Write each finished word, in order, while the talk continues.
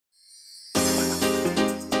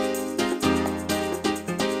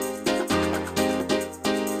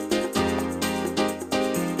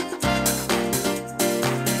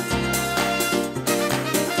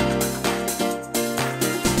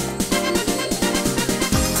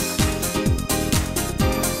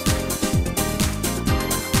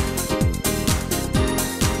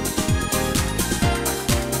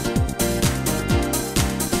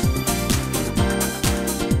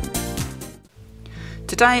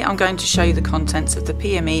Today I'm going to show you the contents of the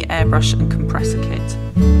PME airbrush and compressor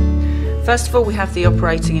kit. First of all, we have the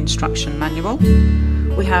operating instruction manual.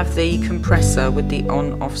 We have the compressor with the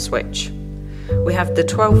on-off switch. We have the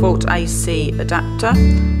 12 volt AC adapter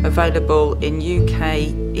available in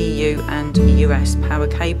UK, EU and US power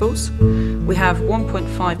cables. We have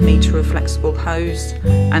 1.5 metre of flexible hose,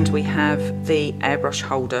 and we have the airbrush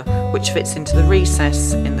holder which fits into the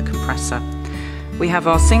recess in the compressor. We have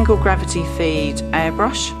our single gravity feed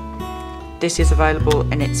airbrush. This is available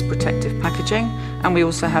in its protective packaging, and we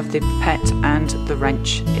also have the pipette and the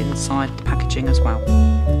wrench inside the packaging as well.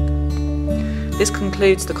 This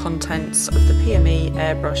concludes the contents of the PME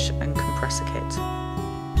airbrush and compressor kit.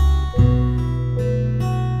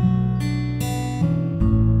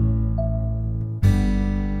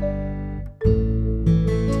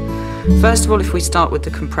 First of all, if we start with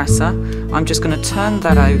the compressor, I'm just going to turn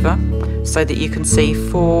that over so that you can see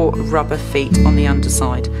 4 rubber feet on the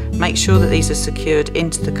underside. Make sure that these are secured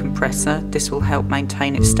into the compressor. This will help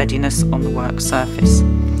maintain its steadiness on the work surface.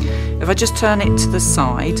 If I just turn it to the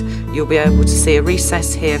side, you'll be able to see a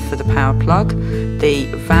recess here for the power plug, the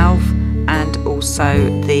valve and also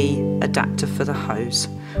the adapter for the hose.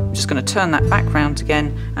 I'm just going to turn that back round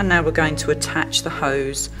again, and now we're going to attach the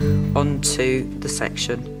hose onto the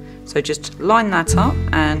section. So just line that up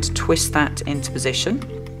and twist that into position.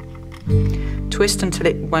 Twist until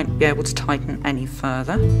it won't be able to tighten any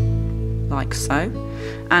further, like so.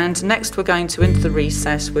 And next we're going to, into the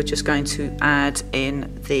recess, we're just going to add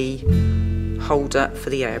in the holder for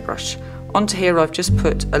the airbrush. Onto here I've just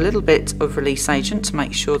put a little bit of release agent to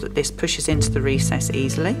make sure that this pushes into the recess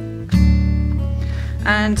easily.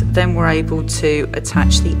 And then we're able to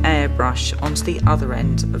attach the airbrush onto the other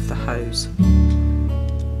end of the hose.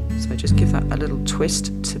 So just give that a little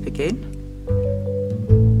twist to begin.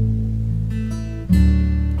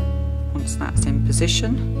 Once that's in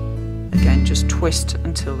position, again just twist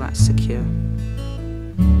until that's secure.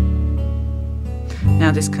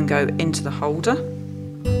 Now this can go into the holder,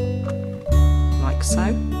 like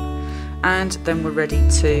so, and then we're ready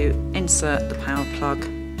to insert the power plug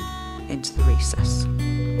into the recess.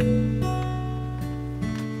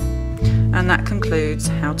 And that concludes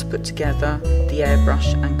how to put together the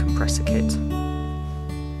airbrush and compressor kit.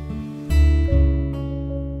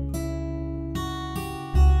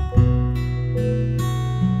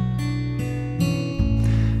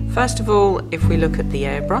 First of all, if we look at the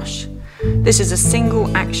airbrush, this is a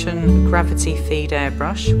single action gravity feed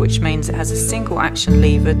airbrush, which means it has a single action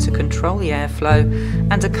lever to control the airflow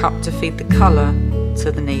and a cup to feed the colour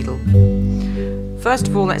to the needle. First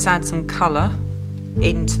of all, let's add some colour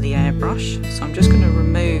into the airbrush. So I'm just going to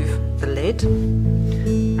remove the lid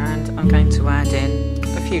and I'm going to add in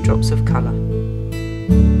a few drops of colour,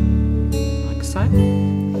 like so.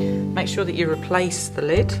 Make sure that you replace the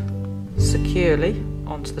lid securely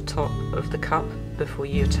onto the top of the cup before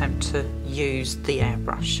you attempt to use the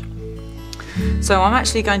airbrush. So I'm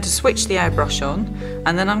actually going to switch the airbrush on,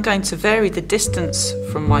 and then I'm going to vary the distance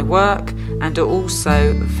from my work and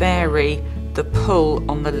also vary the pull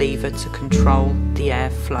on the lever to control the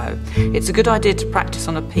airflow. It's a good idea to practice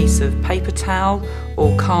on a piece of paper towel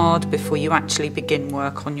or card before you actually begin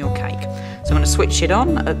work on your cake. So I'm going to switch it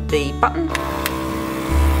on at the button,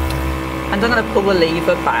 and I'm going to pull the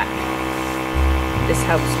lever back. This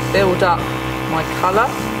helps build up my colour,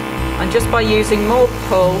 and just by using more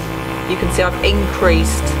pull you can see I've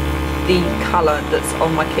increased the colour that's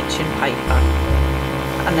on my kitchen paper.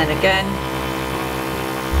 And then again,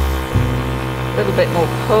 a little bit more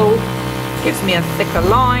pull gives me a thicker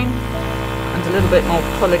line, and a little bit more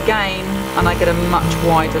pull again and I get a much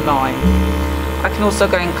wider line. I can also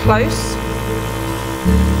go in close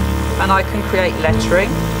and I can create lettering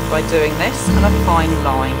by doing this, and a fine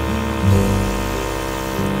line.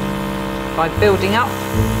 By building up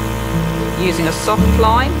using a soft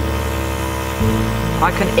line,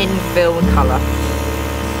 I can infill the colour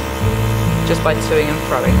just by toing and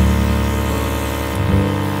froing.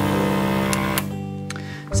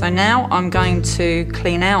 So now I'm going to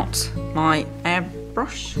clean out my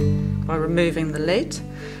airbrush by removing the lid.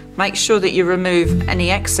 Make sure that you remove any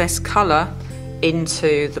excess colour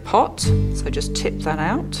into the pot, so just tip that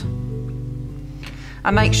out.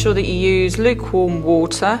 And make sure that you use lukewarm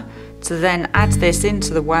water to then add this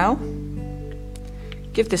into the well.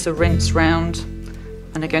 Give this a rinse round,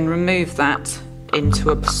 and again remove that into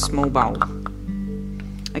a small bowl.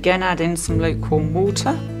 Again, add in some lukewarm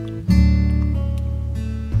water.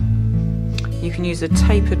 You can use a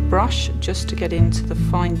tapered brush just to get into the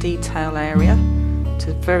fine detail area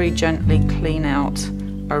to very gently clean out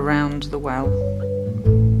around the well.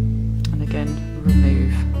 And again,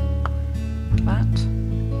 remove that.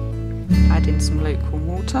 in some lukewarm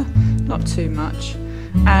water, not too much.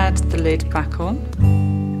 Add the lid back on,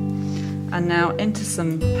 and now into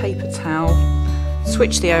some paper towel,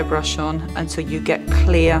 switch the airbrush on until you get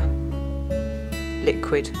clear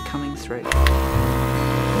liquid coming through.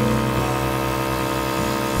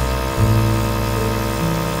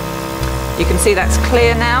 You can see that's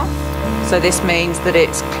clear now, so this means that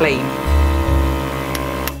it's clean.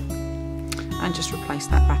 And just replace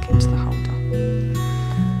that back into the holder.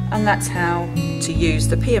 And that's how to use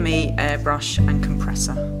the PME airbrush and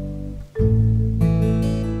compressor.